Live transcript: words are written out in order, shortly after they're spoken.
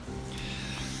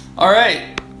All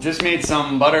right, just made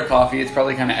some butter coffee. It's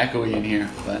probably kind of echoey in here,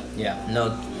 but Yeah,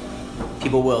 no,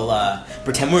 people will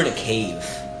pretend we're in a cave.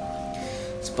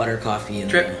 It's butter coffee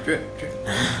and drip.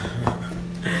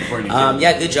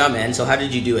 Yeah, good job, man. So how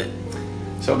did you do it?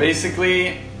 So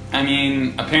basically, I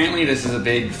mean, apparently this is a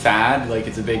big fad, like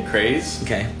it's a big craze.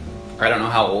 Okay. I don't know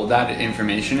how old that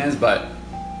information is, but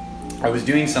I was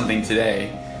doing something today.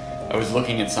 I was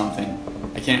looking at something.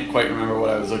 I can't quite remember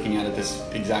what I was looking at this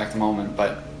exact moment,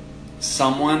 but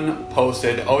someone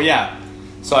posted, oh yeah.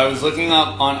 So I was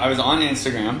I was on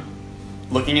Instagram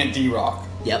looking at D-Rock.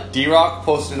 Yep. D-Rock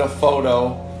posted a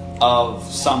photo of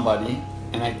somebody,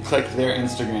 and I clicked their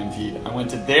Instagram feed. I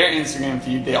went to their Instagram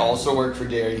feed. They also work for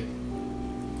Gary.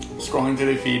 Scrolling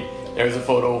through their feed, there's a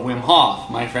photo of Wim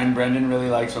Hof. My friend Brendan really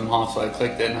likes Wim Hof, so I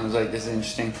clicked it and I was like, this is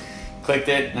interesting. Clicked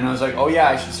it and I was like, oh yeah,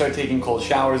 I should start taking cold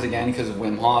showers again because of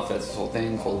Wim Hof. That's this whole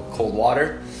thing, cold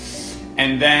water.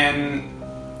 And then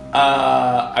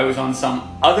I was on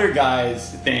some other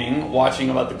guy's thing watching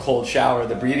about the cold shower,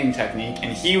 the breathing technique,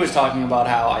 and he was talking about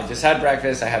how I just had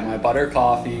breakfast, I had my butter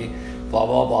coffee, blah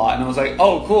blah blah, and I was like,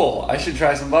 oh cool, I should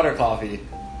try some butter coffee.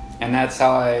 And that's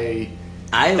how love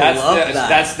that.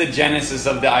 That's the genesis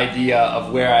of the idea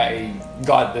of where I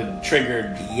got the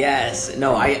triggered. Yes.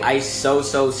 No, I so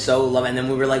love it. And then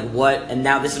we were like, what? And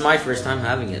now this is my first time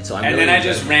having it, so I'm And really then I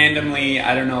just randomly,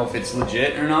 I don't know if it's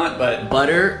legit or not, but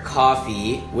butter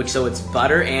coffee, so it's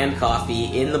butter and coffee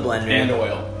in the blender. And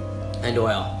oil. And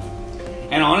oil.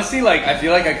 And honestly, like, I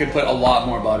feel like I could put a lot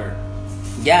more butter.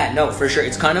 Yeah, no, for sure.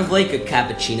 It's kind of like a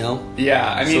cappuccino.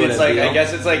 Yeah, I mean, it's like, deal. I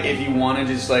guess it's like if you want to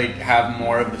just like have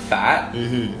more of the fat,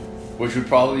 which would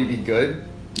probably be good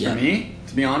for me,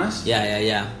 to be honest.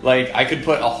 Yeah. Like, I could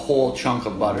put a whole chunk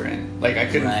of butter in. Like, I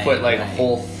couldn't put like a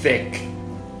whole thick,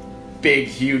 big,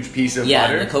 huge piece of butter.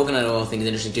 Yeah, the coconut oil thing is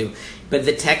interesting too. But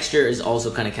the texture is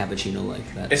also kind of cappuccino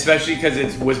like that. Especially because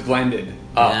it was blended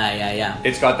up. Yeah.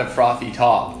 It's got the frothy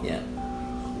top. Yeah.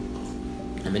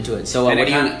 I'm into it. So,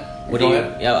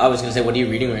 I was gonna say, what are you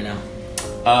reading right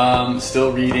now?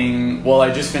 Still reading. Well,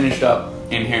 I just finished up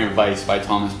Inherent Vice by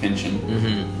Thomas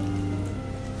Pynchon.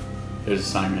 There's a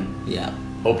siren. Yeah.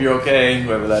 Hope you're okay,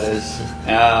 whoever that is.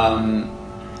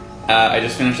 I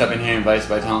just finished up Inherent Vice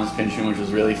by Thomas Pynchon, which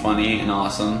was really funny and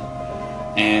awesome,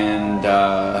 and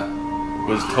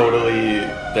was totally,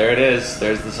 there it is.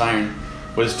 There's the siren.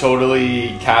 Was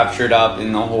totally captured up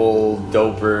in the whole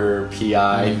doper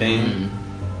PI thing.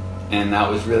 And that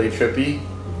was really trippy.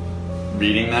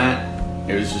 Reading that,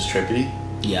 it was just trippy.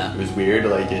 Yeah. It was weird.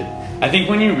 Like I think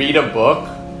when you read a book,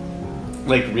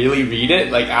 like really read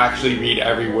it, like actually read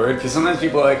every word. Because sometimes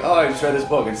people are like, oh, I just read this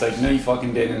book. It's like, no, you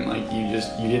fucking didn't. Like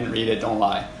you didn't read it. Don't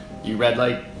lie. You read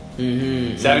like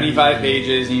 75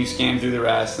 pages and you scanned through the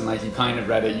rest and like you kind of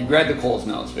read it. You read the Coles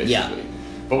Notes basically.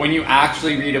 Yeah. But when you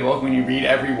actually read a book, when you read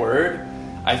every word,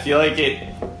 I feel like it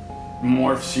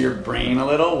morphs your brain a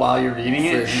little while you're reading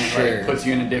it. It like puts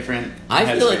you in a different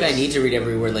I feel like I need to read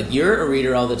every word. Like, you're a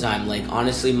reader all the time. Like,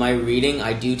 honestly, my reading,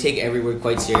 I do take every word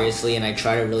quite seriously and I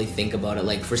try to really think about it.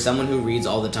 Like, for someone who reads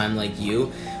all the time like you,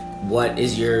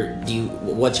 what's your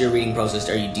reading process?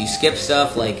 Do you skip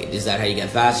stuff? Like, is that how you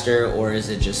get faster, or is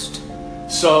it just...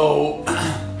 So,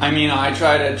 I mean, I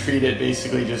try to treat it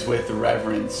basically just with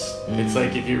reverence. It's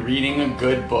like, if you're reading a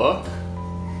good book,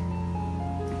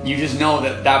 you just know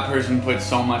that person put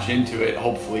so much into it,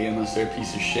 hopefully, unless they're a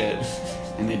piece of shit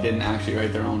and they didn't actually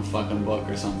write their own fucking book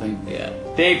or something. Yeah.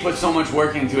 They put so much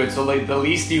work into it, so like the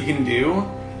least you can do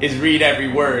is read every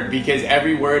word, because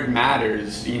every word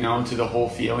matters, you know, to the whole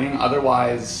feeling.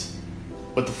 Otherwise,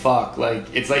 what the fuck? Like,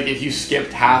 it's like if you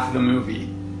skipped half the movie.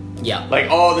 Yeah. Like,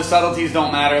 oh, the subtleties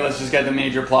don't matter, let's just get the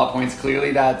major plot points.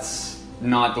 Clearly that's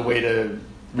not the way to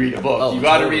read a book. You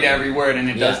gotta read every word, and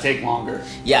it does take longer.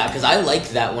 Yeah, because I like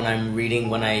that when I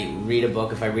read a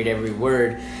book, if I read every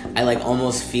word, I like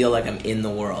almost feel like I'm in the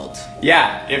world.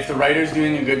 Yeah, if the writer's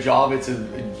doing a good job, it's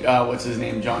what's his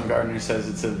name? John Gardner says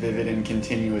it's a vivid and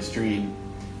continuous dream.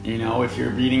 You know, if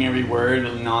you're reading every word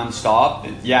non-stop,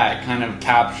 it kind of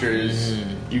captures,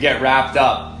 you get wrapped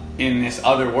up in this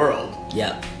other world.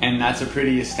 Yeah. And that's a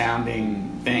pretty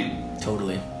astounding thing.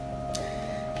 Totally.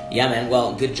 Yeah, man.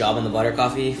 Well, good job on the butter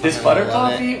coffee. This butter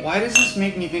coffee? Why does this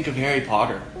make me think of Harry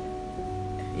Potter?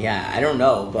 Yeah, I don't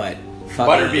know, but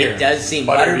butterbeer. It does seem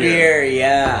butterbeer.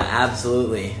 Yeah,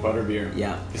 absolutely. Butterbeer.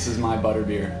 Yeah. This is my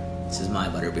butterbeer. This is my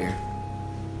butterbeer.